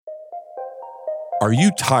Are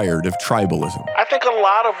you tired of tribalism? I think a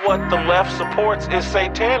lot of what the left supports is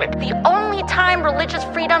satanic. The only time religious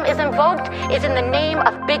freedom is invoked is in the name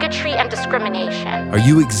of bigotry and discrimination. Are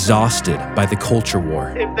you exhausted by the culture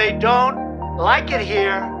war? If they don't like it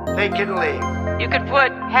here, they can leave. You could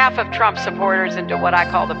put half of Trump supporters into what I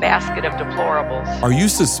call the basket of deplorables. Are you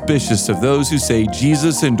suspicious of those who say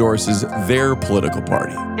Jesus endorses their political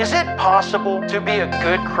party? Is it possible to be a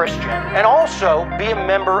good Christian and also be a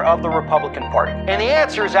member of the Republican Party? And the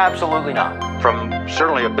answer is absolutely not. From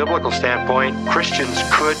certainly a biblical standpoint, Christians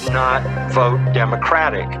could not vote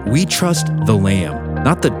Democratic. We trust the lamb,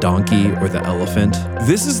 not the donkey or the elephant.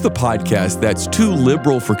 This is the podcast that's too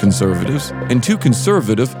liberal for conservatives and too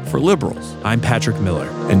conservative for liberals. I'm Patrick Miller.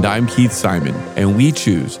 And I'm Keith Simon, and we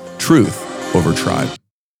choose truth over tribe.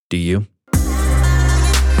 Do you?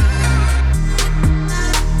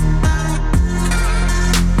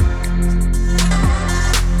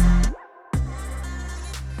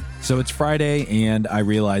 So it's Friday, and I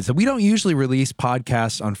realize that we don't usually release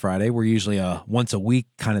podcasts on Friday. We're usually a once a week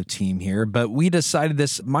kind of team here, but we decided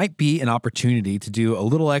this might be an opportunity to do a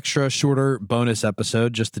little extra shorter bonus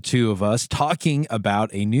episode, just the two of us, talking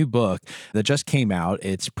about a new book that just came out.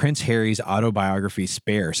 It's Prince Harry's autobiography,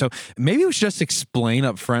 Spare. So maybe we should just explain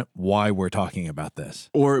up front why we're talking about this.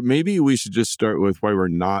 Or maybe we should just start with why we're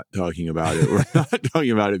not talking about it. We're not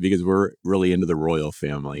talking about it because we're really into the royal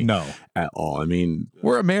family. No. At all. I mean,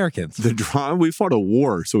 we're Americans. We fought a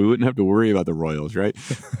war, so we wouldn't have to worry about the royals, right?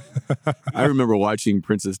 I remember watching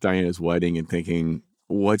Princess Diana's wedding and thinking,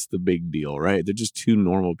 what's the big deal, right? They're just two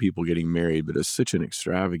normal people getting married, but it's such an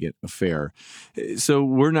extravagant affair. So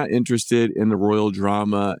we're not interested in the royal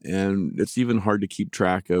drama, and it's even hard to keep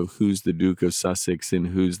track of who's the Duke of Sussex and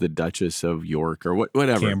who's the Duchess of York or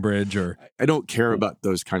whatever. Cambridge or... I don't care about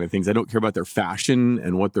those kind of things. I don't care about their fashion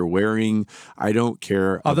and what they're wearing. I don't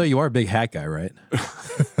care. Although you are a big hat guy, right?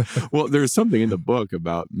 Well, there's something in the book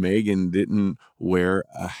about Meghan didn't wear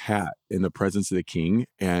a hat in the presence of the king,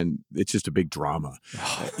 and it's just a big drama,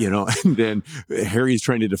 and then Harry's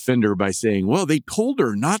trying to defend her by saying, well, they told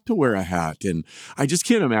her not to wear a hat. And I just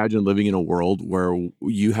can't imagine living in a world where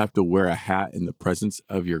you have to wear a hat in the presence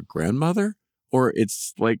of your grandmother, or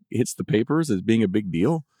it's like hits the papers as being a big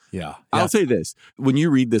deal. Yeah. I'll say this. When you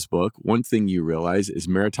read this book, one thing you realize is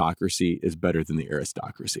meritocracy is better than the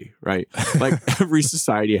aristocracy, right? Like every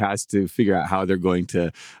society has to figure out how they're going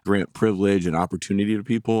to grant privilege and opportunity to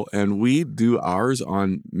people. And we do ours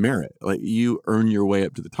on merit. Like you earn your way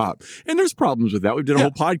up to the top. And there's problems with that. We did a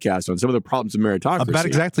whole podcast on some of the problems of meritocracy. About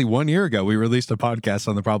exactly 1 year ago, we released a podcast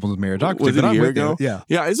on the problems of meritocracy. Was it a year ago? Yeah.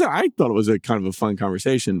 Yeah. I thought it was a kind of a fun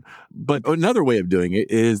conversation. But another way of doing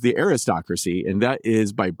it is the aristocracy, and that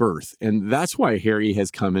is by birth. And that's why Harry has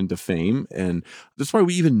come into fame. And that's why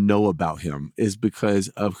we even know about him, is because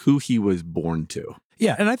of who he was born to.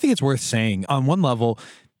 Yeah. And I think it's worth saying on one level,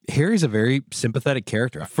 Harry's a very sympathetic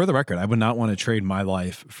character. For the record, I would not want to trade my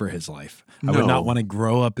life for his life. I would not want to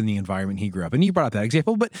grow up in the environment he grew up in. You brought up that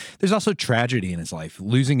example, but there's also tragedy in his life.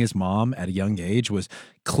 Losing his mom at a young age was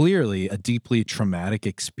clearly a deeply traumatic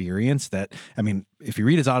experience that, I mean, if you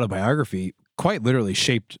read his autobiography, quite literally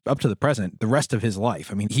shaped up to the present the rest of his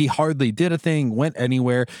life. I mean, he hardly did a thing, went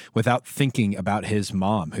anywhere without thinking about his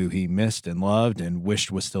mom, who he missed and loved and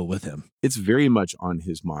wished was still with him. It's very much on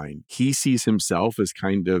his mind. He sees himself as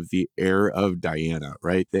kind of the heir of Diana,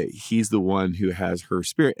 right? That he's the one who has her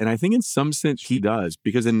spirit. And I think in some sense he does,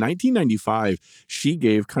 because in 1995, she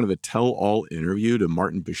gave kind of a tell-all interview to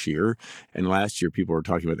Martin Bashir. And last year, people were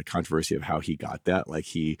talking about the controversy of how he got that. Like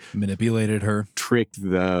he manipulated her, tricked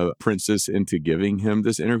the princess into giving him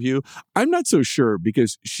this interview. I'm not so sure,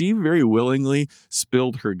 because she very willingly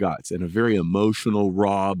spilled her guts in a very emotional,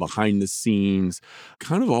 raw, behind the scenes,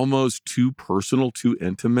 kind of almost too personal, too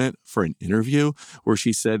intimate for an interview, where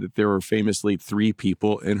she said that there were famously 3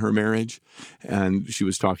 people in her marriage. And she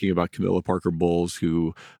was talking about Camilla Parker Bowles,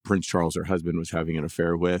 who Prince Charles, her husband, was having an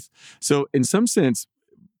affair with. So in some sense,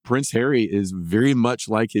 Prince Harry is very much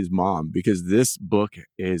like his mom, because this book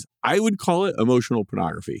is, I would call it emotional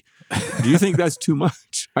pornography. Do you think that's too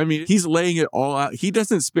much? I mean, he's laying it all out. He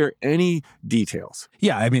doesn't spare any details.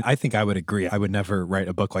 Yeah, I mean, I think I would agree. I would never write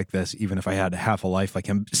a book like this, even if I had half a life like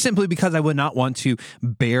him, simply because I would not want to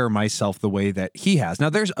bear myself the way that he has. Now,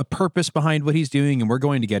 there's a purpose behind what he's doing, and we're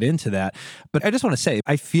going to get into that. But I just want to say,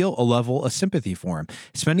 I feel a level of sympathy for him.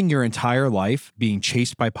 Spending your entire life being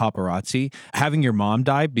chased by paparazzi, having your mom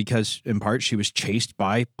die because in part she was chased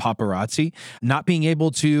by paparazzi, not being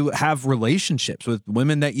able to have relationships with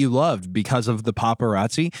women that you loved because of the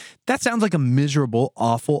paparazzi. That sounds like a miserable,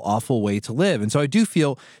 awful, awful way to live. And so I do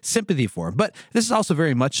feel sympathy for him. But this is also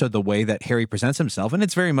very much so the way that Harry presents himself, and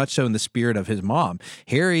it's very much so in the spirit of his mom.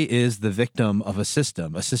 Harry is the victim of a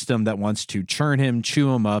system that wants to churn him,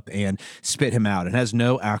 chew him up, and spit him out, and has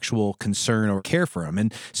no actual concern or care for him.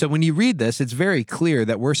 And so when you read this, it's very clear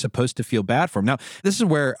that we're supposed to feel bad for him. Now, this is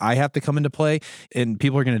where I have to come into play, and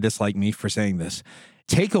people are going to dislike me for saying this.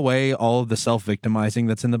 Take away all of the self-victimizing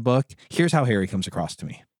that's in the book. Here's how Harry comes across to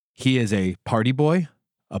me. He is a party boy,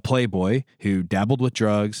 a playboy who dabbled with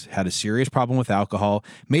drugs, had a serious problem with alcohol,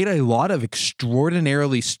 made a lot of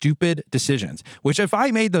extraordinarily stupid decisions, which if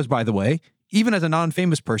I made those, by the way, even as a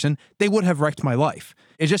non-famous person, they would have wrecked my life.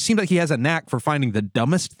 It just seems like he has a knack for finding the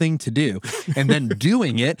dumbest thing to do and then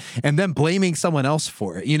doing it and then blaming someone else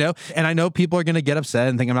for it, you know? And I know people are going to get upset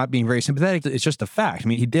and think I'm not being very sympathetic. It's just a fact. I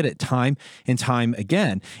mean, he did it time and time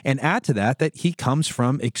again. And add to that he comes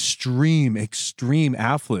from extreme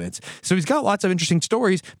affluence. So he's got lots of interesting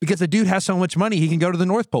stories because the dude has so much money. He can go to the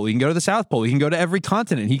North Pole. He can go to the South Pole. He can go to every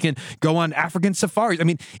continent. He can go on African safaris. I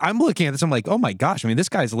mean, I'm looking at this. I'm like, oh my gosh. I mean, this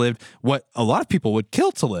guy's lived what a lot of people would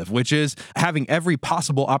kill to live, which is having every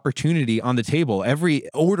possible opportunity on the table, every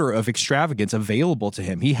order of extravagance available to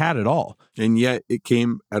him. He had it all. And yet it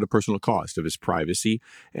came at a personal cost of his privacy.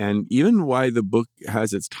 And even why the book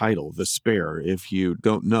has its title, The Spare, if you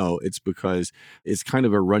don't know, it's because it's kind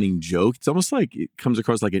of a running joke. It's almost like it comes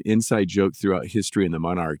across like an inside joke throughout history in the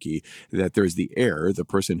monarchy that there's the heir, the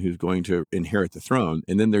person who's going to inherit the throne,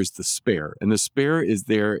 and then there's the spare. And the spare is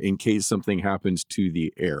there in case something happens to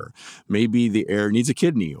the heir. Maybe the heir needs a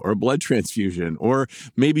kidney or a blood transfusion, or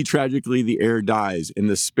maybe tragically the heir dies and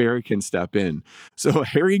the spare can step in. So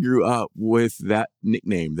Harry grew up with that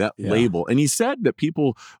nickname, that label. And he said that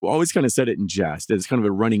people always kind of said it in jest. It's kind of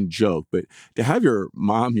a running joke. But to have your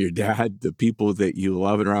mom, your dad, the people that you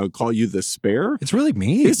love and around call you the spare, it's really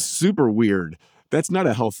mean. It's super weird. That's not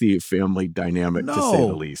a healthy family dynamic, to say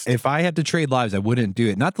the least. If I had to trade lives, I wouldn't do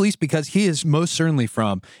it. Not the least because he is most certainly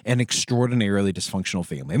from an extraordinarily dysfunctional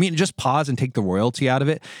family. I mean, just pause and take the royalty out of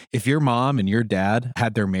it. If your mom and your dad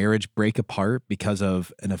had their marriage break apart because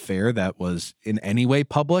of an affair that was in any way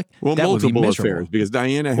public, that multiple would be miserable. affairs, because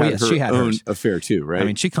Diana had her own affair too, right? I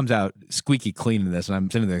mean, she comes out squeaky clean in this, and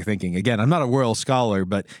I'm sitting there thinking, again, I'm not a royal scholar,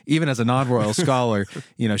 but even as a non-royal scholar,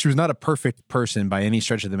 you know, she was not a perfect person by any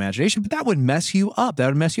stretch of the imagination, but that would mess you up. That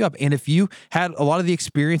would mess you up. And if you had a lot of the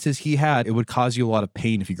experiences he had, it would cause you a lot of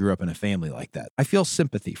pain if you grew up in a family like that. I feel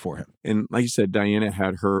sympathy for him. And like you said, Diana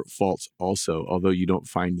had her faults also, although you don't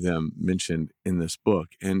find them mentioned in this book.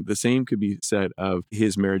 And the same could be said of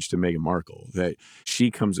his marriage to Meghan Markle, that she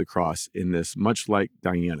comes across in this much like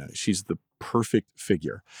Diana. She's the perfect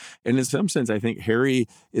figure. And in some sense, I think Harry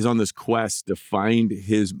is on this quest to find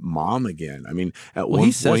his mom again. I mean, at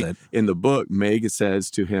one point in the book, Meg says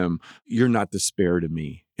to him, "You're not the spare to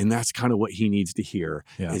me." And that's kind of what he needs to hear,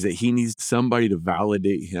 is that he needs somebody to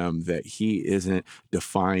validate him that he isn't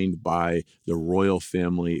defined by the royal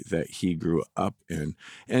family that he grew up in.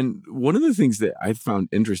 And one of the things that I found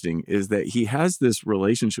interesting is that he has this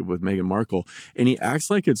relationship with Meghan Markle, and he acts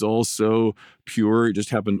like it's all so pure. It just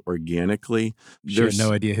happened organically. She had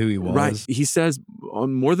no idea who he was. Right. He says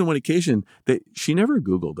on more than one occasion that she never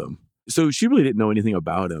Googled him. So she really didn't know anything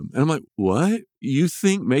about him. And I'm like, what? You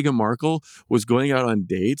think Meghan Markle was going out on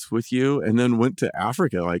dates with you and then went to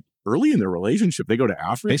Africa? Like early in their relationship, they go to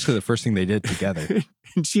Africa? Basically the first thing they did together.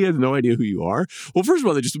 And she has no idea who you are? Well, first of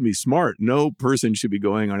all, they just would be smart. No person should be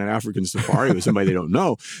going on an African safari with somebody they don't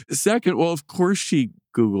know. Second, well, of course she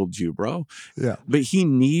Googled you, bro. Yeah. But he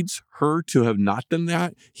needs her to have not done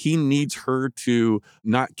that. He needs her to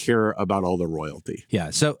not care about all the royalty. Yeah.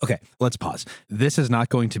 So, okay, let's pause. This is not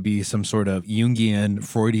going to be some sort of Jungian,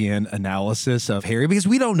 Freudian analysis of Harry because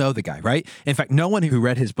we don't know the guy, right? In fact, no one who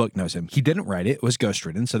read his book knows him. He didn't write it. It was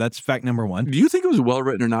ghostwritten. So that's fact number one. Do you think it was well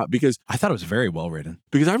written or not? Because I thought it was very well written.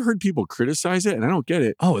 Because I've heard people criticize it and I don't get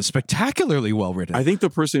it. Oh, it's spectacularly well written. I think the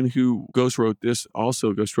person who ghostwrote this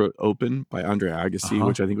also ghostwrote Open by Andre Agassi,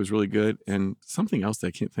 which I think was really good, and something else that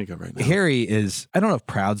I can't think of right now. Harry is, I don't know if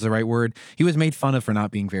proud's the right word. He was made fun of for not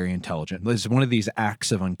being very intelligent. It's one of these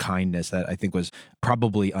acts of unkindness that I think was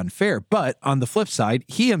probably unfair. But on the flip side,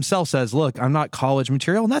 he himself says, look, I'm not college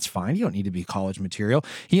material, and that's fine. You don't need to be college material.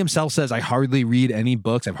 He himself says, I hardly read any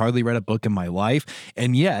books. I've hardly read a book in my life.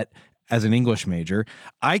 And yet, as an English major,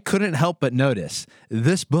 I couldn't help but notice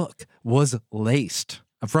this book was laced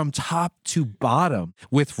from top to bottom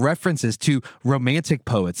with references to romantic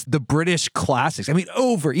poets, the British classics. I mean,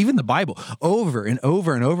 even the Bible, over and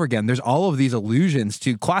over and over again, there's all of these allusions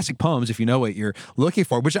to classic poems, if you know what you're looking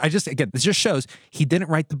for, which this just shows he didn't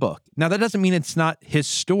write the book. Now, that doesn't mean it's not his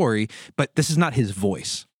story, but this is not his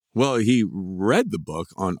voice. Well, he read the book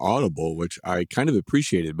on Audible, which I kind of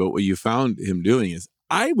appreciated, but what you found him doing is,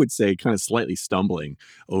 I would say, kind of slightly stumbling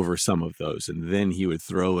over some of those. And then he would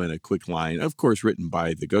throw in a quick line, of course, written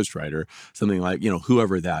by the ghostwriter, something like,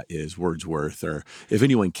 whoever that is, Wordsworth, or if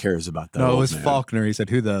anyone cares about that. No, it was Faulkner. He said,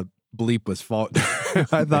 who the bleep was Faulkner.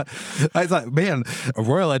 I thought, man, a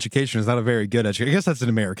royal education is not a very good education. I guess that's an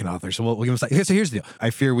American author. So we'll give him a second. So here's the deal. I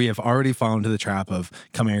fear we have already fallen into the trap of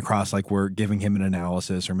coming across like we're giving him an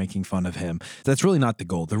analysis or making fun of him. That's really not the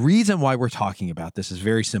goal. The reason why we're talking about this is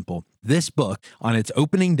very simple. This book, on its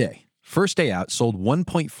opening day, first day out, sold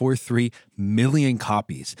 1.43 million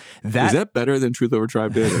copies. Is that better than Truth Over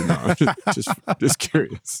Tribe did? Or no? just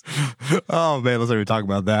curious. Oh, man, let's not even talk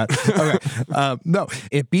about that. Okay. No,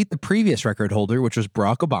 it beat the previous record holder, which was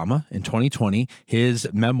Barack Obama in 2020, his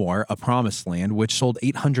memoir, A Promised Land, which sold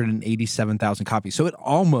 887,000 copies. So it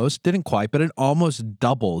almost, didn't quite, but it almost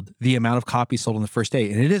doubled the amount of copies sold on the first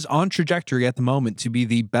day. And it is on trajectory at the moment to be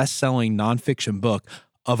the best-selling nonfiction book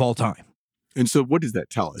of all time. And so what does that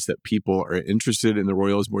tell us? That people are interested in the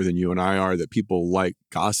royals more than you and I are, that people like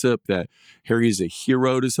gossip, that Harry is a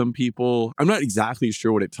hero to some people? I'm not exactly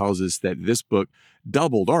sure what it tells us that this book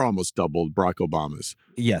doubled or almost doubled Barack Obama's.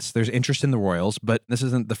 Yes, there's interest in the royals, but this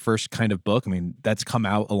isn't the first kind of book. I mean, that's come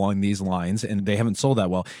out along these lines and they haven't sold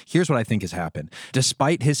that well. Here's what I think has happened.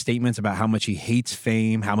 Despite his statements about how much he hates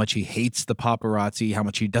fame, how much he hates the paparazzi, how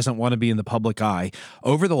much he doesn't want to be in the public eye,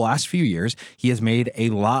 over the last few years, he has made a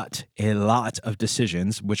lot of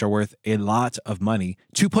decisions, which are worth a lot of money,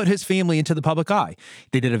 to put his family into the public eye.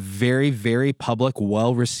 They did a very, very public,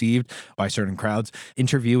 well-received by certain crowds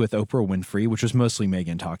interview with Oprah Winfrey, which was mostly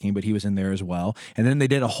Meghan talking, but he was in there as well. And then they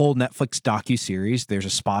did a whole Netflix docuseries. There's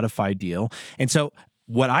a Spotify deal. And so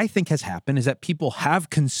what I think has happened is that people have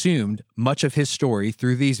consumed much of his story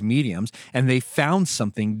through these mediums, and they found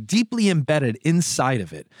something deeply embedded inside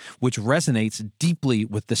of it, which resonates deeply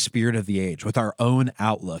with the spirit of the age, with our own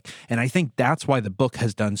outlook. And I think that's why the book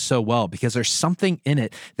has done so well, because there's something in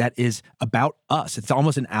it that is about us. It's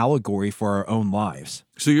almost an allegory for our own lives.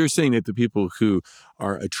 So you're saying that the people who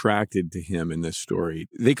are attracted to him in this story,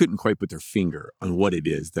 they couldn't quite put their finger on what it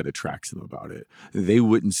is that attracts them about it. They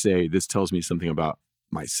wouldn't say, this tells me something about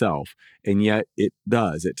myself. And yet it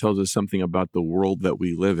does. It tells us something about the world that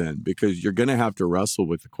we live in, because you're going to have to wrestle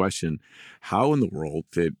with the question, how in the world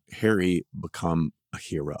did Harry become a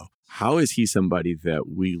hero? How is he somebody that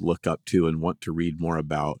we look up to and want to read more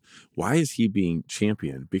about? Why is he being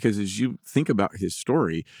championed? Because as you think about his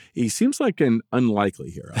story, he seems like an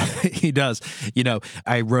unlikely hero. He does. You know,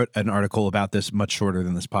 I wrote an article about this much shorter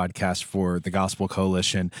than this podcast for the Gospel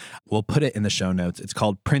Coalition. We'll put it in the show notes. It's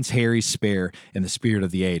called Prince Harry's Spare in the Spirit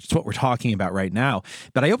of the Age. It's what we're talking about right now.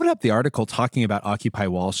 But I opened up the article talking about Occupy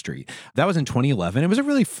Wall Street. That was in 2011. It was a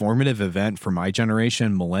really formative event for my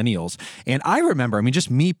generation, millennials. And I remember, just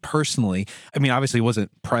me personally, obviously wasn't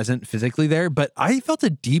present physically there, but I felt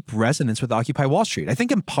a deep resonance with Occupy Wall Street. I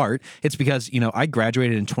think in part it's because, I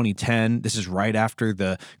graduated in 2010. This is right after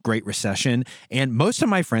the Great Recession. And most of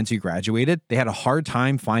my friends who graduated, they had a hard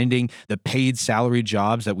time finding the paid salary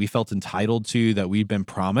jobs that we felt entitled to, that we'd been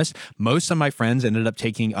promised. Most of my friends ended up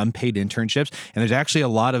taking unpaid internships. And there's actually a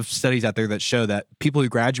lot of studies out there that show that people who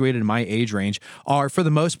graduated in my age range are, for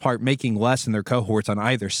the most part, making less in their cohorts on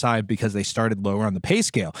either side because they started lower on the pay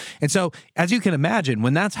scale. And so, as you can imagine,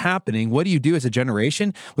 when that's happening, what do you do as a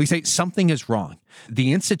generation? We say something is wrong.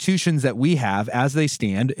 The institutions that we have as they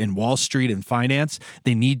stand in Wall Street and finance,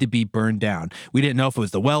 they need to be burned down. We didn't know if it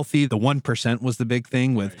was the wealthy, the 1% was the big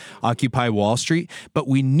thing with Occupy Wall Street, but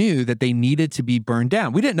we knew that they needed to be burned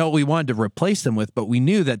down. We didn't know what we wanted to replace them with, but we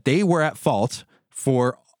knew that they were at fault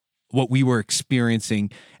for what we were experiencing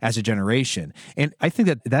as a generation. And I think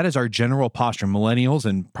that that is our general posture, millennials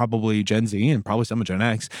and probably Gen Z and probably some of Gen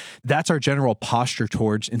X. That's our general posture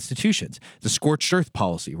towards institutions. The scorched earth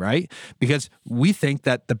policy, right? Because we think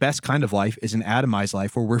that the best kind of life is an atomized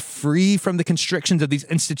life where we're free from the constrictions of these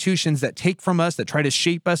institutions that take from us, that try to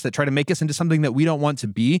shape us, that try to make us into something that we don't want to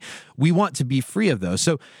be. We want to be free of those.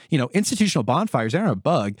 So, institutional bonfires, they're not a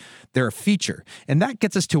bug, they're a feature. And that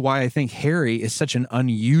gets us to why I think Harry is such an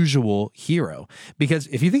unusual hero. Because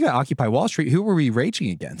if you think about Occupy Wall Street, who were we raging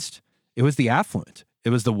against? It was the affluent.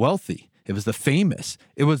 It was the wealthy. It was the famous.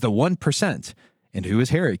 It was the 1%. And who is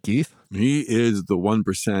Harry, Keith? He is the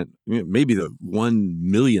 1%, maybe the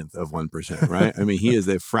 1/1,000,000th of 1%, right? I mean, he is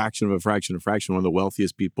a fraction of a fraction of a fraction, one of the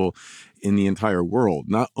wealthiest people in the entire world.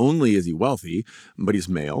 Not only is he wealthy, but he's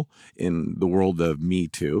male in the world of Me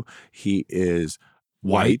Too. He is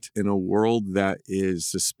white in a world that is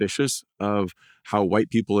suspicious of how white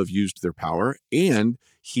people have used their power. And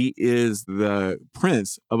he is the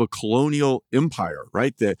prince of a colonial empire,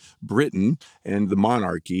 right? That Britain and the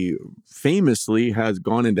monarchy famously has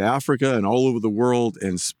gone into Africa and all over the world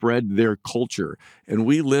and spread their culture. And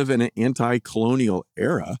we live in an anti-colonial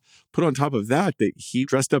era. Put on top of that he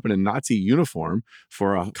dressed up in a Nazi uniform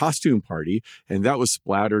for a costume party, and that was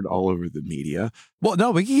splattered all over the media. Well,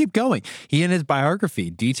 no, we can keep going. He, in his biography,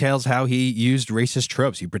 details how he used racist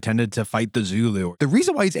tropes. He pretended to fight the Zulu. The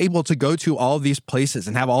reason why he's able to go to all these places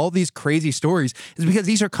and have all these crazy stories is because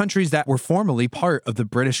these are countries that were formerly part of the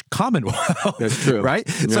British Commonwealth. That's true. Right?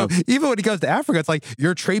 Yeah. So even when he goes to Africa, it's like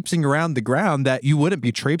you're traipsing around the ground that you wouldn't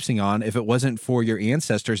be traipsing on if it wasn't for your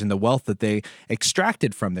ancestors and the wealth that they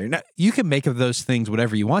extracted from there. Now, you can make of those things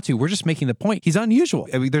whatever you want to. We're just making the point. He's unusual.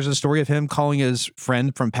 I mean, there's a story of him calling his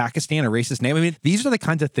friend from Pakistan a racist name. I mean, these are the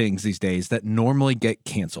kinds of things these days that normally get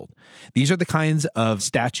canceled. These are the kinds of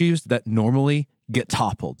statues that normally get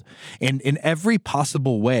toppled. And in every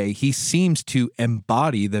possible way, he seems to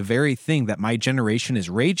embody the very thing that my generation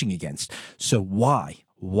is raging against. So why?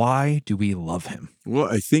 Why do we love him? Well,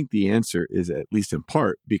 I think the answer is, at least in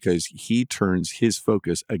part, because he turns his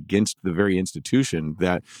focus against the very institution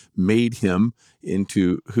that made him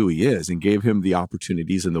into who he is and gave him the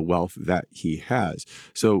opportunities and the wealth that he has.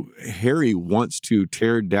 So Harry wants to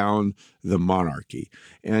tear down the monarchy,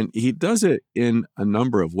 and he does it in a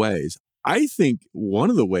number of ways. I think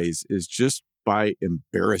one of the ways is just by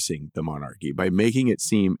embarrassing the monarchy, by making it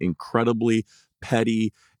seem incredibly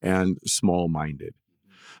petty and small-minded.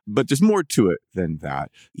 But there's more to it than that.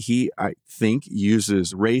 He, I think,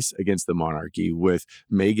 uses race against the monarchy, with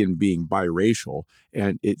Meghan being biracial.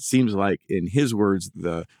 And it seems like, in his words,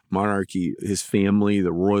 the monarchy, his family,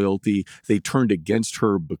 the royalty, they turned against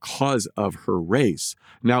her because of her race.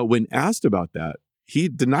 Now, when asked about that, he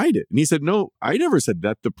denied it. And he said, no, I never said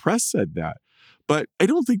that. The press said that. But I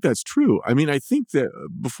don't think that's true. I mean, I think that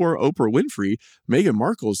before Oprah Winfrey, Meghan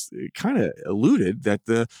Markle's kind of alluded that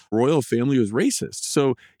the royal family was racist.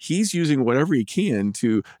 So he's using whatever he can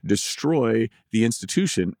to destroy the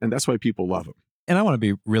institution, and that's why people love him. And I want to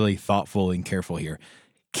be really thoughtful and careful here.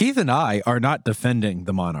 Keith and I are not defending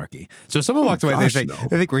the monarchy. So if someone walks away and they say, I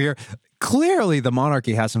think we're here. Clearly, the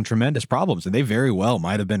monarchy has some tremendous problems, and they very well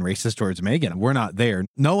might have been racist towards Meghan. We're not there.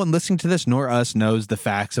 No one listening to this, nor us, knows the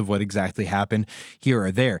facts of what exactly happened here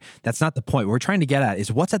or there. That's not the point. What we're trying to get at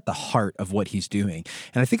is what's at the heart of what he's doing.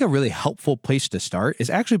 And I think a really helpful place to start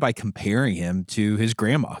is actually by comparing him to his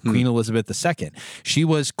grandma, Queen Elizabeth II. She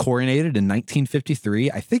was coronated in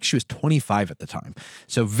 1953. I think she was 25 at the time.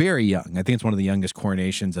 So very young. I think it's one of the youngest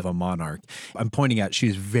coronations of a monarch. I'm pointing out she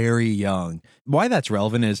was very young. Why that's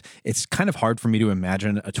relevant is it's kind of hard for me to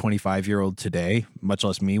imagine a 25-year-old today, much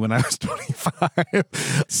less me when I was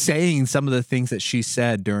 25, saying some of the things that she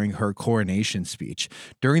said during her coronation speech.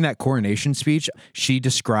 During that coronation speech, she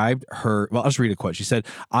described her, well, I'll just read a quote. She said,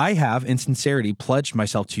 "I have in sincerity pledged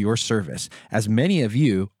myself to your service, as many of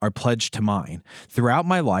you are pledged to mine. Throughout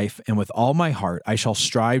my life and with all my heart, I shall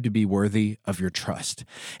strive to be worthy of your trust."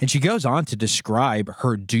 And she goes on to describe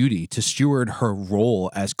her duty to steward her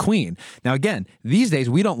role as queen. Now, again, these days,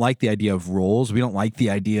 we don't like the idea of roles. We don't like the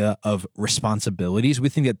idea of responsibilities. We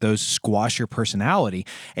think that those squash your personality.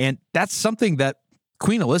 And that's something that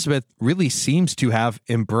Queen Elizabeth really seems to have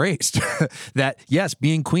embraced. That, yes,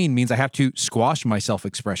 being queen means I have to squash my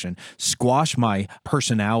self-expression, squash my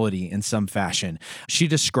personality in some fashion. She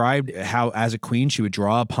described how, as a queen, she would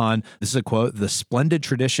draw upon, this is a quote, "the splendid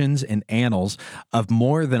traditions and annals of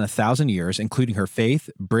more than 1,000 years, including her faith,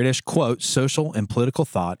 British, quote, social and political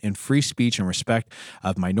thought, and free speech and respect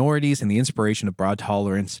of minorities, and the inspiration of broad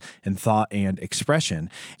tolerance in thought and expression."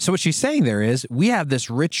 So what she's saying there is, we have this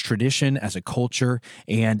rich tradition as a culture,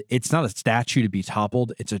 and it's not a statue to be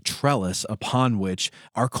toppled. It's a trellis upon which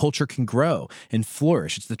our culture can grow and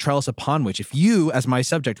flourish. It's the trellis upon which, if you, as my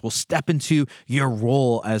subject, will step into your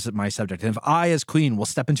role as my subject, and if I, as queen, will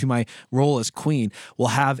step into my role as queen, we'll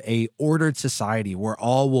have a ordered society where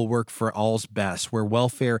all will work for all's best, where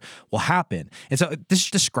welfare will happen. And so this is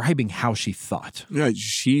describing how she thought. Yeah,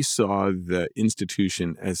 she saw the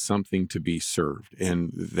institution as something to be served,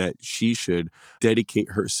 and that she should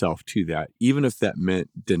dedicate herself to that, even if that meant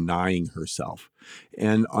denying herself.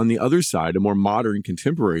 And on the other side, a more modern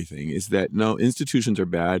contemporary thing is that no, institutions are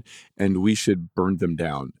bad and we should burn them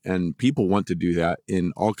down. And people want to do that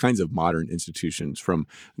in all kinds of modern institutions, from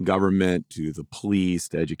government to the police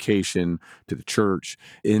to education to the church.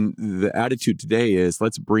 And the attitude today is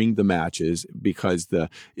let's bring the matches because the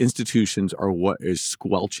institutions are what is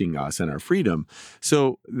squelching us and our freedom.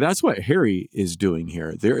 So that's what Harry is doing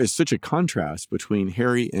here. There is such a contrast between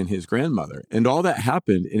Harry and his grandmother. And all that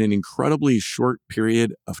happened in an incredibly short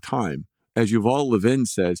period of time. As Yuval Levin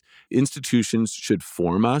says, institutions should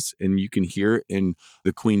form us. And you can hear in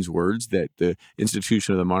the Queen's words that the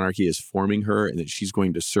institution of the monarchy is forming her and that she's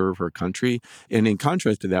going to serve her country. And in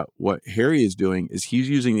contrast to that, what Harry is doing is he's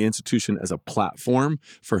using the institution as a platform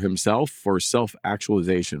for himself, for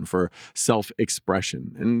self-actualization, for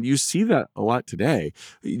self-expression. And you see that a lot today.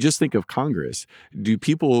 You just think of Congress. Do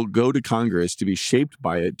people go to Congress to be shaped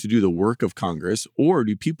by it, to do the work of Congress, or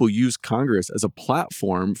do people use Congress as a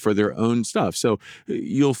platform for their own stuff? So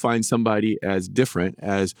you'll find somebody as different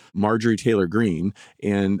as Marjorie Taylor Greene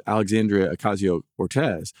and Alexandria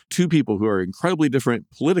Ocasio-Cortez, two people who are incredibly different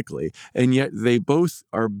politically, and yet they both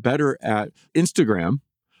are better at Instagram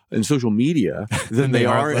and social media than they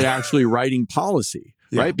are at actually writing policy.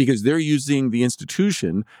 Yeah. Right? Because they're using the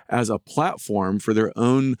institution as a platform for their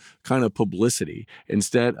own kind of publicity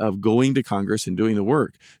instead of going to Congress and doing the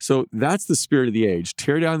work. So that's the spirit of the age.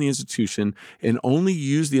 Tear down the institution and only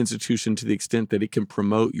use the institution to the extent that it can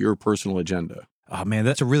promote your personal agenda. Oh, man,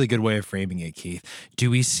 that's a really good way of framing it, Keith.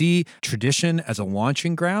 Do we see tradition as a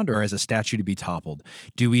launching ground or as a statue to be toppled?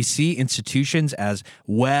 Do we see institutions as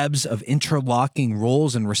webs of interlocking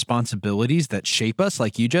roles and responsibilities that shape us,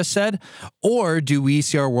 like you just said? Or do we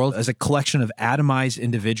see our world as a collection of atomized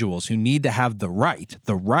individuals who need to have the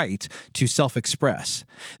right to self-express?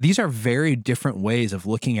 These are very different ways of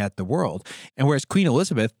looking at the world. And whereas Queen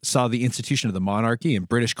Elizabeth saw the institution of the monarchy and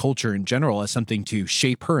British culture in general as something to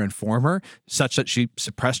shape her and form her, such that she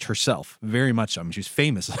suppressed herself very much. I mean, she's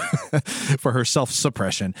famous for her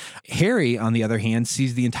self-suppression. Harry, on the other hand,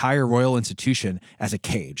 sees the entire royal institution as a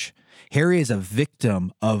cage. Harry is a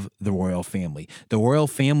victim of the royal family. The royal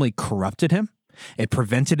family corrupted him. It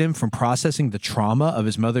prevented him from processing the trauma of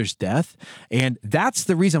his mother's death. And that's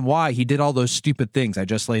the reason why he did all those stupid things I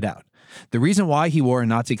just laid out. The reason why he wore a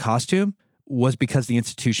Nazi costume was because the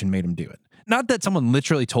institution made him do it. Not that someone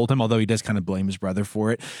literally told him, although he does kind of blame his brother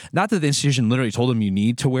for it. Not that the institution literally told him you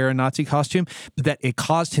need to wear a Nazi costume, but that it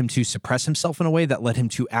caused him to suppress himself in a way that led him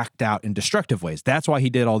to act out in destructive ways. That's why he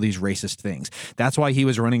did all these racist things. That's why he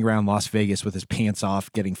was running around Las Vegas with his pants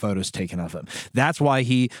off, getting photos taken of him. That's why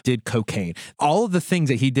he did cocaine. All of the things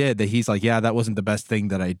that he did that he's like, yeah, that wasn't the best thing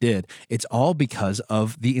that I did. It's all because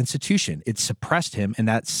of the institution. It suppressed him, and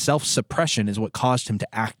that self-suppression is what caused him to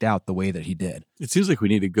act out the way that he did. It seems like we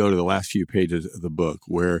need to go to the last few pages of the book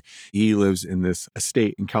where he lives in this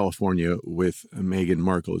estate in California with Meghan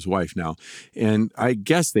Markle, his wife now. And I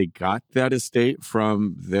guess they got that estate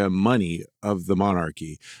from the money of the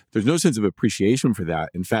monarchy. There's no sense of appreciation for that.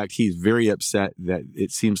 In fact, he's very upset that it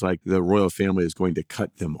seems like the royal family is going to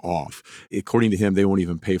cut them off. According to him, they won't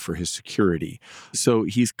even pay for his security. So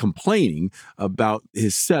he's complaining about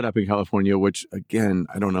his setup in California, which, again,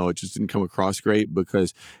 I don't know, it just didn't come across great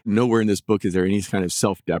because nowhere in this book is there any kind of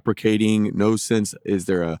self-deprecating. No sense is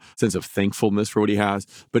there a sense of thankfulness for what he has.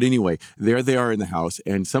 But anyway, there they are in the house,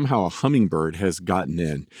 and somehow a hummingbird has gotten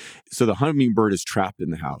in. So the hummingbird is trapped in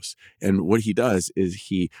the house. And what he does is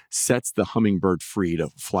he sets the hummingbird free to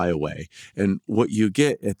fly away. And what you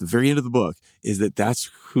get at the very end of the book is that that's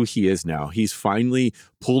who he is now. He's finally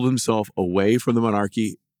pulled himself away from the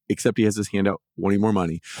monarchy, except he has his hand out wanting more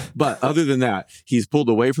money. But other than that, he's pulled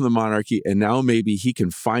away from the monarchy, and now maybe he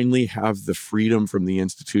can finally have the freedom from the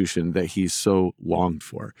institution that he's so longed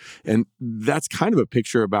for. And that's kind of a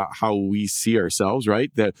picture about how we see ourselves,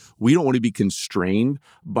 right? That we don't want to be constrained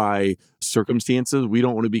by circumstances. We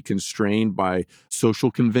don't want to be constrained by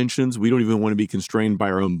social conventions. We don't even want to be constrained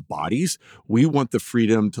by our own bodies. We want the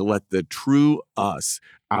freedom to let the true us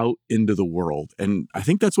out into the world. And I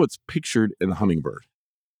think that's what's pictured in the hummingbird.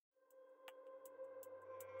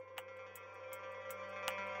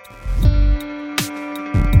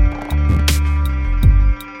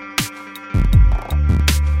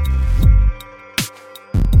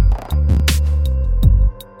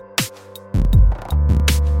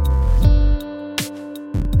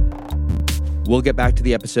 We'll get back to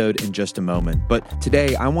the episode in just a moment, but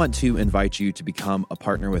today I want to invite you to become a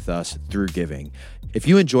partner with us through giving. If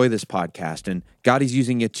you enjoy this podcast and God is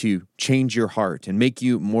using it to change your heart and make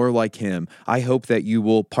you more like Him, I hope that you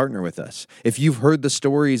will partner with us. If you've heard the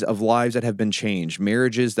stories of lives that have been changed,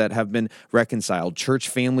 marriages that have been reconciled, church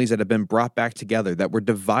families that have been brought back together, that were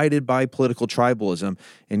divided by political tribalism,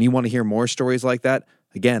 and you want to hear more stories like that,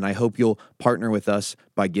 again, I hope you'll partner with us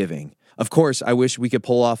by giving. Of course, I wish we could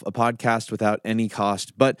pull off a podcast without any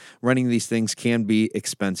cost, but running these things can be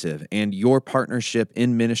expensive, and your partnership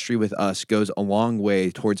in ministry with us goes a long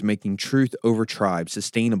way towards making Truth Over Tribe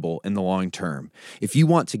sustainable in the long term. If you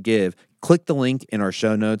want to give, click the link in our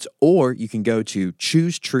show notes, or you can go to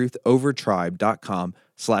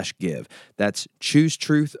choosetruthovertribe.com/give. That's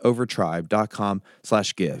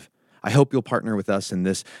choosetruthovertribe.com/give. I hope you'll partner with us in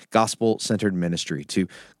this gospel-centered ministry to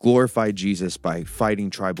glorify Jesus by fighting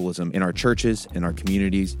tribalism in our churches, in our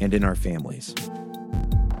communities, and in our families.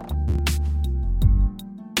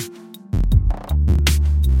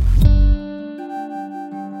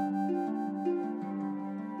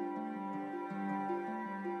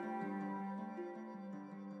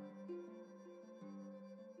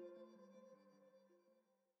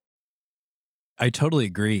 I totally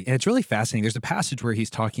agree. And it's really fascinating. There's a passage where he's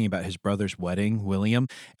talking about his brother's wedding, William.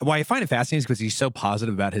 Why I find it fascinating is because he's so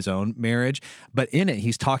positive about his own marriage. But in it,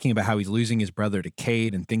 he's talking about how he's losing his brother to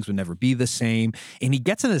Cade and things would never be the same. And he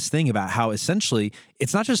gets in this thing about how essentially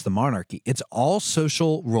it's not just the monarchy, it's all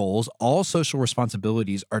social roles, all social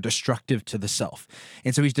responsibilities are destructive to the self.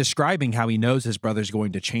 And so he's describing how he knows his brother's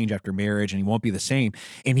going to change after marriage and he won't be the same.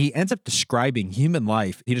 And he ends up describing human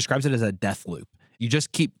life. He describes it as a death loop. You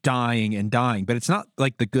just keep dying and dying, but it's not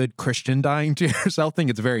like the good Christian dying to yourself thing.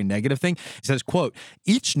 It's a very negative thing. He says, quote,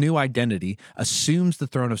 each new identity assumes the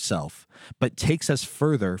throne of self, but takes us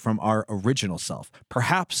further from our original self,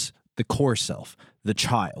 perhaps the core self, the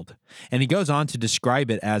child. And he goes on to describe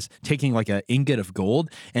it as taking like an ingot of gold.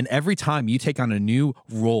 And every time you take on a new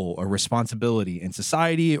role or responsibility in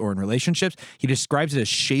society or in relationships, he describes it as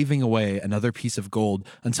shaving away another piece of gold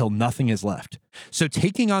until nothing is left. So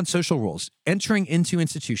taking on social roles, entering into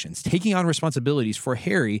institutions, taking on responsibilities for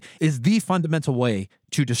Harry is the fundamental way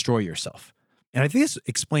to destroy yourself. And I think this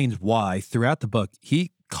explains why throughout the book,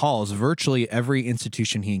 he calls virtually every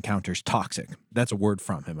institution he encounters toxic. That's a word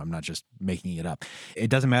from him. I'm not just making it up. It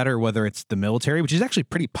doesn't matter whether it's the military, which he's actually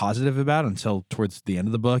pretty positive about until towards the end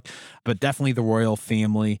of the book, but definitely the royal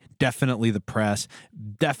family, definitely the press,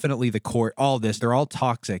 definitely the court, all this, they're all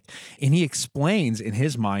toxic. And he explains in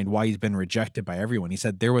his mind why he's been rejected by everyone. He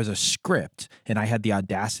said, there was a script and I had the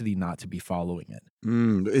audacity not to be following it.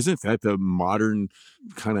 Isn't that the modern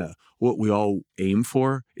kind of what we all aim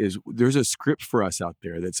for? Is there's a script for us out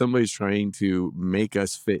there that somebody's trying to make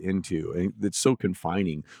us fit into, and it's so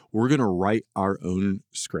confining. We're going to write our own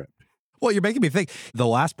script. Well, you're making me think. The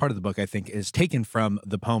last part of the book, I think, is taken from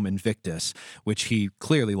the poem Invictus, which he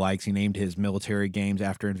clearly likes. He named his military games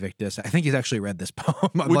after Invictus. I think he's actually read this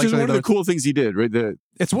poem. Which is one of the cool things he did, right?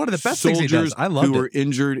 It's one of the best things he does. I loved it. Who were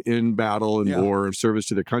injured in battle and war and service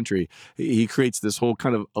to their country. He creates this whole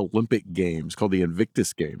kind of Olympic games called the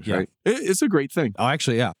Invictus Games, right? It's a great thing. Oh,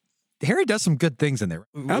 actually, yeah. Harry does some good things in there.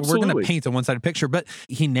 Absolutely. We're going to paint a one-sided picture, but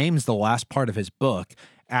he names the last part of his book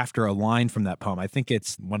after a line from that poem. I think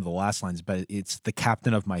it's one of the last lines, but it's the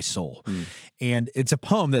captain of my soul. And it's a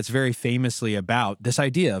poem that's very famously about this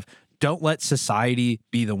idea of don't let society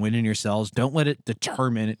be the wind in your sails. Don't let it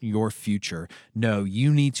determine your future. No,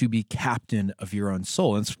 you need to be captain of your own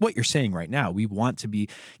soul. And it's what you're saying right now. We want to be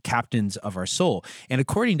captains of our soul. And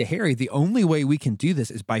according to Harry, the only way we can do this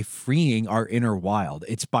is by freeing our inner wild.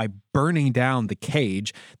 It's by burning down the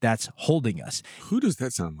cage that's holding us. Who does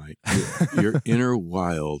that sound like? Your inner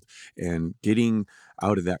wild and getting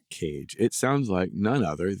out of that cage. It sounds like none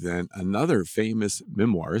other than another famous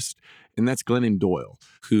memoirist, and that's Glennon Doyle,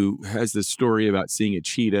 who has this story about seeing a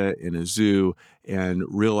cheetah in a zoo and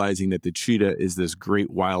realizing that the cheetah is this great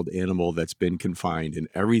wild animal that's been confined, and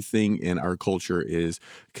everything in our culture is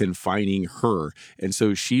confining her. And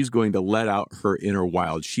so she's going to let out her inner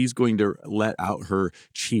wild. She's going to let out her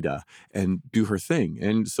cheetah and do her thing.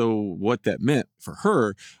 And so what that meant for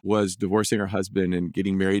her was divorcing her husband and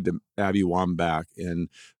getting married to Abby Wambach and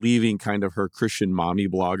leaving kind of her Christian mommy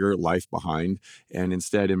blogger life behind and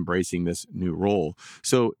instead embracing this new role.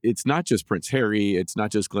 So it's not just Prince Harry. It's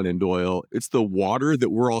not just Glennon Doyle. It's the water that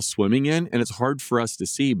we're all swimming in, and it's hard for us to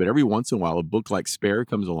see. But every once in a while, a book like Spare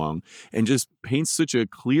comes along and just paints such a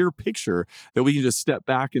clear picture that we can just step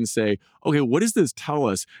back and say, okay, what does this tell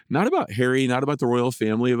us? Not about Harry, not about the royal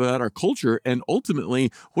family, about our culture. And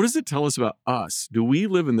ultimately, what does it tell us about us? Do we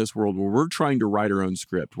live in this world where we're trying to write our own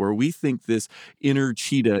script, where we think this inner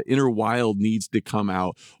cheetah, inner wild needs to come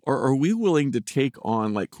out? Or are we willing to take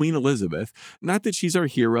on, like Queen Elizabeth, not that she's our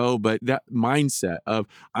hero, but that mindset of,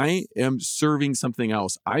 I am serving something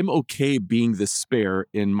else. I'm okay being the spare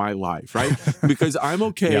in my life, right? Because I'm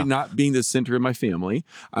okay not being the center of my family.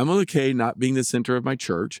 I'm okay not being the center of my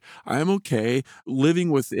church. I'm okay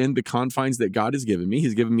living within the confines that God has given me.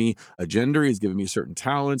 He's given me a gender. He's given me certain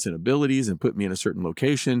talents and abilities and put me in a certain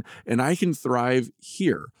location, and I can thrive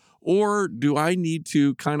here. Or do I need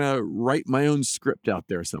to kind of write my own script out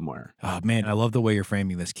there somewhere? Oh, man, I love the way you're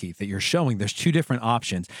framing this, Keith, that you're showing there's two different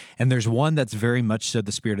options. And there's one that's very much so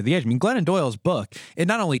the spirit of the age. I mean, Glennon Doyle's book, it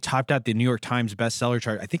not only topped out the New York Times bestseller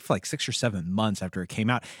chart, I think for like 6 or 7 months after it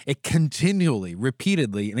came out, it continually,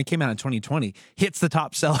 repeatedly, and it came out in 2020, hits the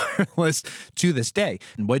top seller list to this day.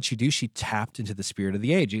 And what'd she do? She tapped into the spirit of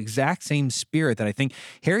the age, the exact same spirit that I think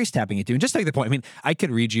Harry's tapping into. And just to make the point, I mean, I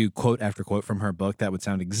could read you quote after quote from her book that would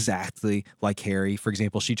sound exactly like Harry. For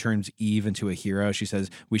example, she turns Eve into a hero. She says,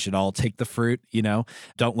 we should all take the fruit,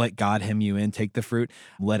 don't let God hem you in, take the fruit,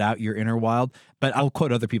 let out your inner wild. But I'll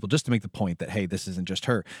quote other people just to make the point that, hey, this isn't just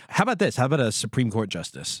her. How about this? How about a Supreme Court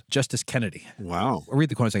justice, Justice Kennedy? Wow. I'll read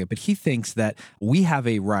the quote in a second, but he thinks that we have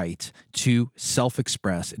a right to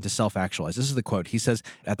self-express and to self-actualize. This is the quote. He says,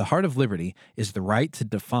 at the heart of liberty is the right to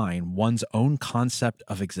define one's own concept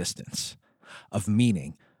of existence, of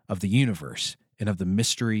meaning, of the universe, and of the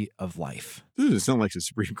mystery of life. This doesn't sound like a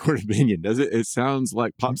Supreme Court opinion, does it? It sounds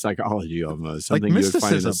like pop psychology almost, something like you would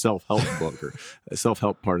find in a self-help book or a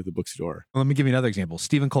self-help part of the bookstore. Let me give you another example.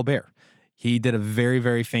 Stephen Colbert. He did a very,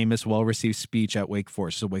 very famous, well-received speech at Wake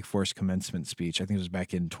Forest, a Wake Forest commencement speech. I think it was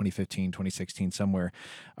back in 2015, 2016, somewhere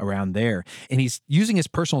around there. And he's using his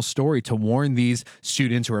personal story to warn these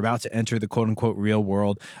students who are about to enter the quote-unquote real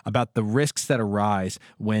world about the risks that arise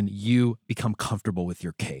when you become comfortable with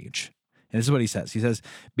your cage. And this is what he says. He says,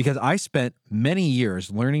 because I spent many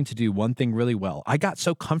years learning to do one thing really well. I got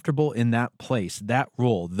so comfortable in that place, that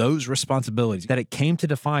role, those responsibilities, that it came to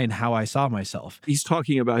define how I saw myself. He's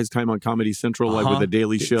talking about his time on Comedy Central, like with The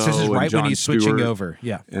Daily Show. This is right and Jon when he's Stewart switching over.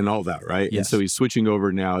 Yeah. And all that, right? Yes. And so he's switching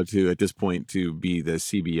over now to, at this point, to be the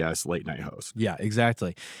CBS late night host. Yeah,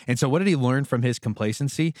 exactly. And so what did he learn from his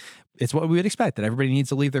complacency? It's what we would expect, that everybody needs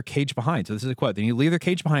to leave their cage behind. So this is a quote. They need to leave their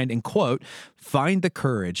cage behind and, quote, find the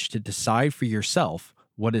courage to decide for yourself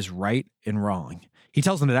what is right and wrong. He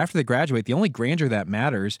tells them that after they graduate, the only grandeur that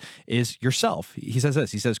matters is yourself. He says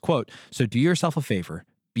this. He says, quote, so do yourself a favor,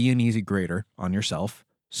 be an easy grader on yourself,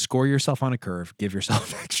 score yourself on a curve, give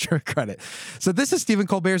yourself extra credit. So this is Stephen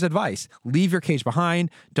Colbert's advice. Leave your cage behind.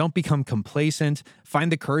 Don't become complacent.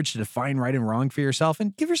 Find the courage to define right and wrong for yourself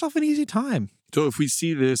and give yourself an easy time. So if we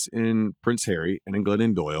see this in Prince Harry and in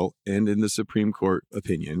Glennon Doyle and in the Supreme Court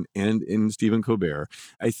opinion and in Stephen Colbert,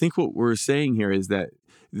 I think what we're saying here is that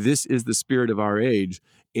this is the spirit of our age.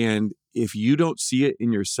 And if you don't see it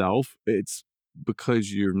in yourself, it's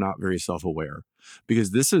because you're not very self-aware.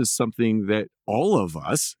 Because this is something that all of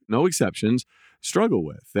us, no exceptions, struggle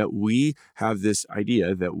with, that we have this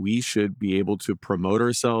idea that we should be able to promote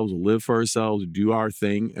ourselves, live for ourselves, do our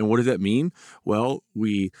thing. And what does that mean? Well,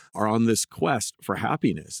 we are on this quest for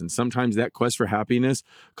happiness. And sometimes that quest for happiness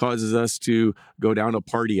causes us to go down a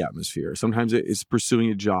party atmosphere. Sometimes it's pursuing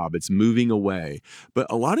a job, it's moving away. But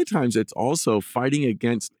a lot of times it's also fighting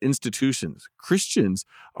against institutions. Christians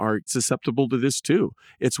are susceptible to this too.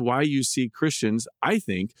 It's why you see Christians, I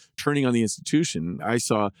think, turning on the institution. I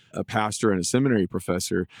saw a pastor and a seminary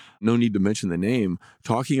professor, no need to mention the name,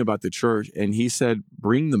 talking about the church, and he said,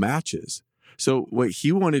 bring the matches. So what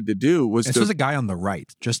he wanted to do was This was a guy on the right,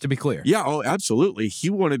 just to be clear. Yeah, oh, absolutely. He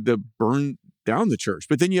wanted to burn down the church.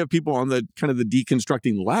 But then you have people on the kind of the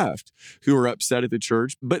deconstructing left who are upset at the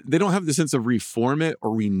church, but they don't have the sense of reform it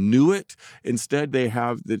or renew it. Instead, they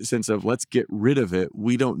have the sense of let's get rid of it.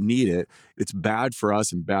 We don't need it. It's bad for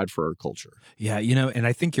us and bad for our culture. Yeah, and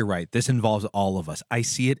I think you're right. This involves all of us. I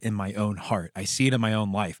see it in my own heart. I see it in my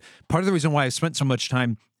own life. Part of the reason why I've spent so much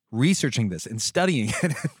time researching this and studying it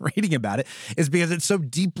and reading about it is because it's so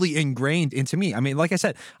deeply ingrained into me. I mean, like I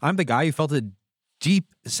said, I'm the guy who felt a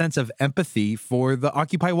deep sense of empathy for the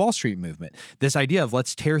Occupy Wall Street movement. This idea of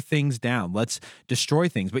let's tear things down, let's destroy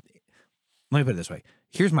things. But let me put it this way.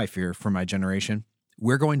 Here's my fear for my generation.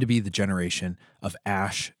 We're going to be the generation of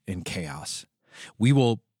ash and chaos. We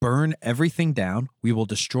will burn everything down. We will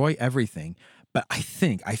destroy everything. But I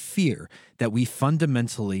fear that we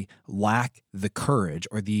fundamentally lack the courage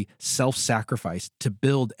or the self-sacrifice to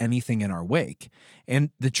build anything in our wake.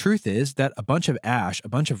 And the truth is that a bunch of ash, a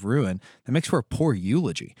bunch of ruin, that makes for a poor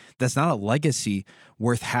eulogy. That's not a legacy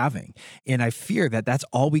worth having. And I fear that that's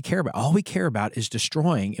all we care about. All we care about is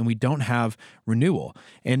destroying, and we don't have renewal.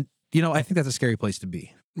 And, I think that's a scary place to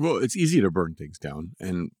be. Well, it's easy to burn things down,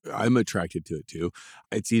 and I'm attracted to it too.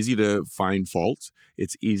 It's easy to find faults.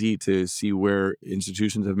 It's easy to see where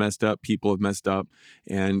institutions have messed up, people have messed up,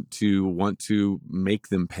 and to want to make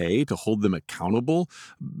them pay, to hold them accountable,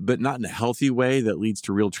 but not in a healthy way that leads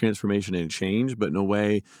to real transformation and change, but in a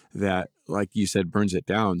way that, like you said, burns it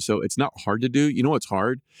down. So it's not hard to do. You know what's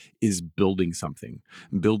hard is building something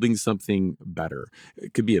better.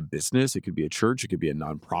 It could be a business, it could be a church, it could be a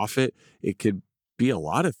nonprofit, it could be a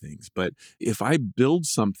lot of things. But if I build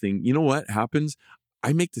something, you know what happens?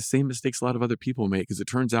 I make the same mistakes a lot of other people make, because it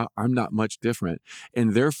turns out I'm not much different.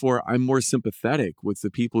 And therefore, I'm more sympathetic with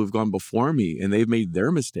the people who've gone before me and they've made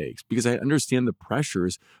their mistakes, because I understand the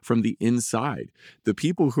pressures from the inside. The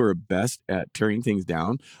people who are best at tearing things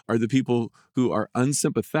down are the people who are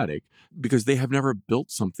unsympathetic because they have never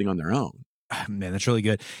built something on their own. Man, that's really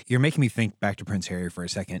good. You're making me think back to Prince Harry for a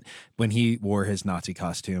second when he wore his Nazi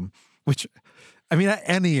costume, which, at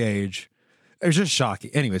any age, it was just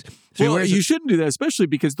shocking. Anyways. So you shouldn't do that, especially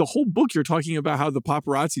because the whole book you're talking about how the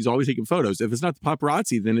paparazzi is always taking photos. If it's not the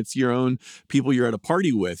paparazzi, then it's your own people you're at a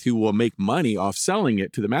party with who will make money off selling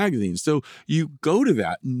it to the magazines. So you go to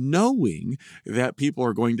that knowing that people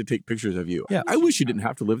are going to take pictures of you. Yeah. I wish you didn't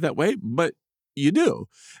have to live that way, but you do.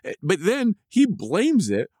 But then he blames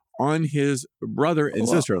it on his brother and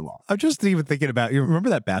sister-in-law. I'm just even thinking about, you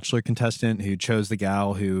remember that Bachelor contestant who chose the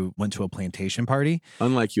gal who went to a plantation party?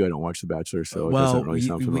 Unlike you, I don't watch The Bachelor, so it doesn't really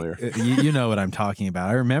sound familiar. You know what I'm talking about.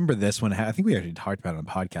 I remember this one. I think we already talked about it on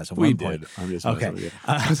the podcast at one point. I'm just okay.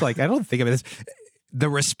 I was like, I don't think of it as... The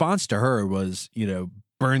response to her was,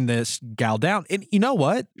 burn this gal down. And you know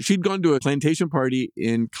what? She'd gone to a plantation party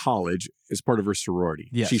in college as part of her sorority.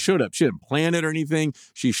 Yes. She showed up. She didn't plan it or anything.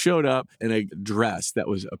 She showed up in a dress that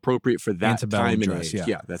was appropriate for that time and age.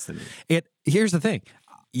 Yeah, that's the name. Here's the thing.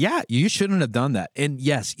 Yeah, you shouldn't have done that. And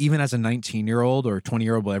yes, even as a 19-year-old or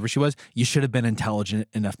 20-year-old, whatever she was, you should have been intelligent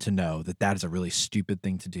enough to know that that is a really stupid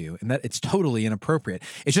thing to do and that it's totally inappropriate.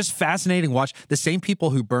 It's just fascinating to watch. The same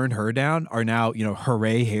people who burned her down are now,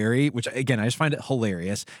 hooray Harry, which again, I just find it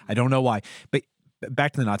hilarious. I don't know why. But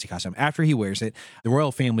back to the Nazi costume. After he wears it, the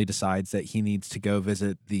royal family decides that he needs to go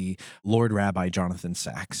visit the Lord Rabbi Jonathan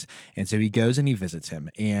Sacks. And so he goes and he visits him.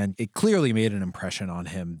 And it clearly made an impression on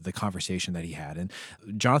him, the conversation that he had. And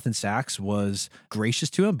Jonathan Sacks was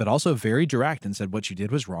gracious to him, but also very direct and said, what you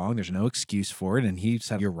did was wrong. There's no excuse for it. And he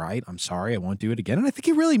said, you're right. I'm sorry. I won't do it again. And I think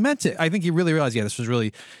he really meant it. I think he really realized, this was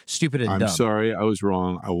really stupid and dumb. I'm sorry. I was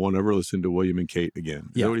wrong. I won't ever listen to William and Kate again.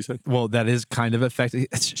 Is that what he said? Well, that is kind of effective.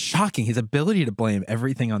 It's shocking. His ability to blame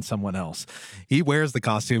everything on someone else. He wears the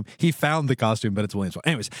costume. He found the costume, but it's William's fault.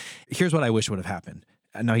 Anyways, here's what I wish would have happened.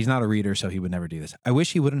 No, he's not a reader, so he would never do this. I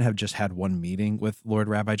wish he wouldn't have just had one meeting with Lord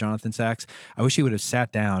Rabbi Jonathan Sacks. I wish he would have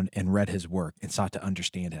sat down and read his work and sought to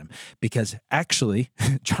understand him. Because actually,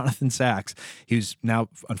 Jonathan Sacks, who's now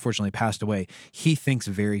unfortunately passed away, he thinks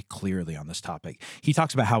very clearly on this topic. He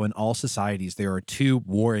talks about how in all societies there are two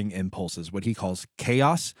warring impulses, what he calls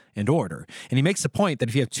chaos and order. And he makes the point that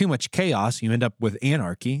if you have too much chaos, you end up with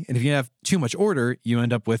anarchy. And if you have too much order, you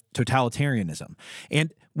end up with totalitarianism.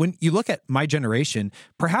 And when you look at my generation,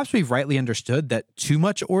 perhaps we've rightly understood that too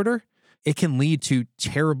much order, it can lead to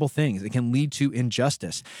terrible things. It can lead to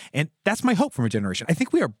injustice. And that's my hope from a generation. I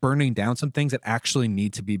think we are burning down some things that actually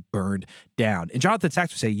need to be burned down. And Jonathan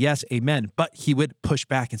Sacks would say, yes, amen. But he would push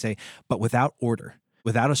back and say, but without order,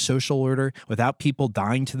 without a social order, without people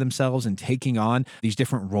dying to themselves and taking on these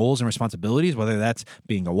different roles and responsibilities, whether that's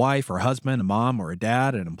being a wife or a husband, a mom or a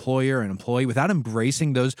dad, an employer, an employee, without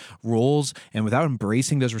embracing those roles and without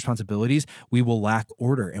embracing those responsibilities, we will lack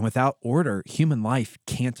order. And without order, human life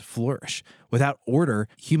can't flourish. Without order,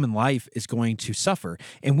 human life is going to suffer.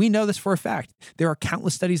 And we know this for a fact. There are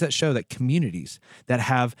countless studies that show that communities that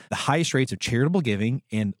have the highest rates of charitable giving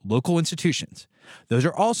in local institutions, those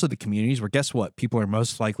are also the communities where, guess what? People are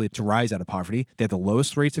most likely to rise out of poverty. They have the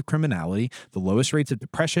lowest rates of criminality, the lowest rates of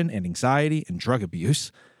depression and anxiety and drug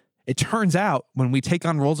abuse. It turns out when we take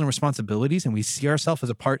on roles and responsibilities and we see ourselves as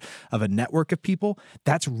a part of a network of people,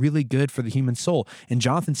 that's really good for the human soul. And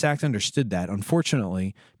Jonathan Sacks understood that.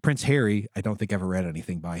 Unfortunately, Prince Harry, I don't think ever read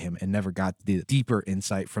anything by him and never got the deeper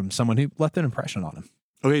insight from someone who left an impression on him.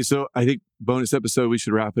 Okay, so I think bonus episode, we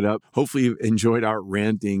should wrap it up. Hopefully you've enjoyed our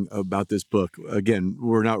ranting about this book. Again,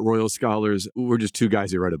 we're not royal scholars. We're just two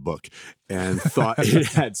guys who read a book and thought it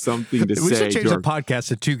had something to say. We should change the podcast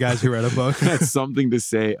to two guys who read a book. Had something to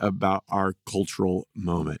say about our cultural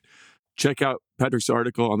moment. Check out Patrick's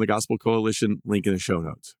article on the Gospel Coalition, link in the show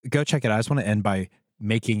notes. Go check it out. I just want to end by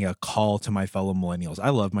making a call to my fellow millennials. I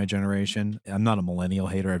love my generation. I'm not a millennial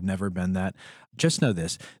hater. I've never been that. Just know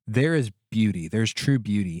this. There is beauty. There's true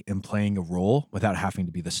beauty in playing a role without having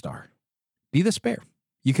to be the star. Be the spare.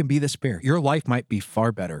 You can be the spare. Your life might be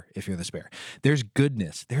far better if you're the spare. There's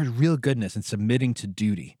goodness. There's real goodness in submitting to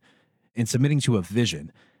duty and submitting to a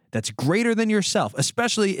vision that's greater than yourself,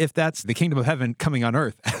 especially if that's the kingdom of heaven coming on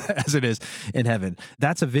earth as it is in heaven.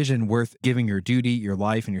 That's a vision worth giving your duty, your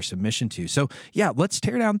life, and your submission to. So yeah, let's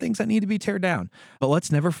tear down things that need to be teared down. But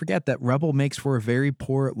let's never forget that Rebel makes for a very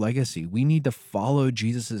poor legacy. We need to follow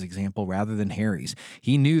Jesus' example rather than Harry's.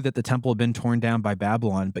 He knew that the temple had been torn down by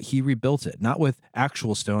Babylon, but he rebuilt it, not with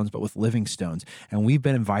actual stones, but with living stones. And we've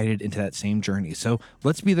been invited into that same journey. So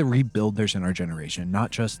let's be the rebuilders in our generation,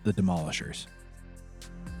 not just the demolishers.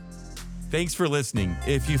 Thanks for listening.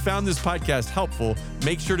 If you found this podcast helpful,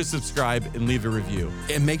 make sure to subscribe and leave a review.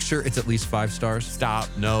 And make sure it's at least 5 stars. Stop.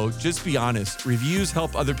 No, just be honest. Reviews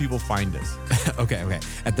help other people find us. Okay.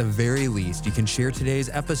 At the very least, you can share today's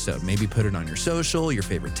episode. Maybe put it on your social, your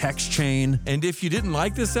favorite text chain. And if you didn't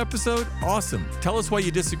like this episode, awesome. Tell us why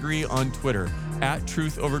you disagree on Twitter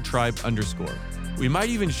 @TruthOverTribe_. We might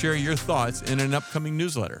even share your thoughts in an upcoming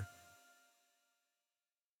newsletter.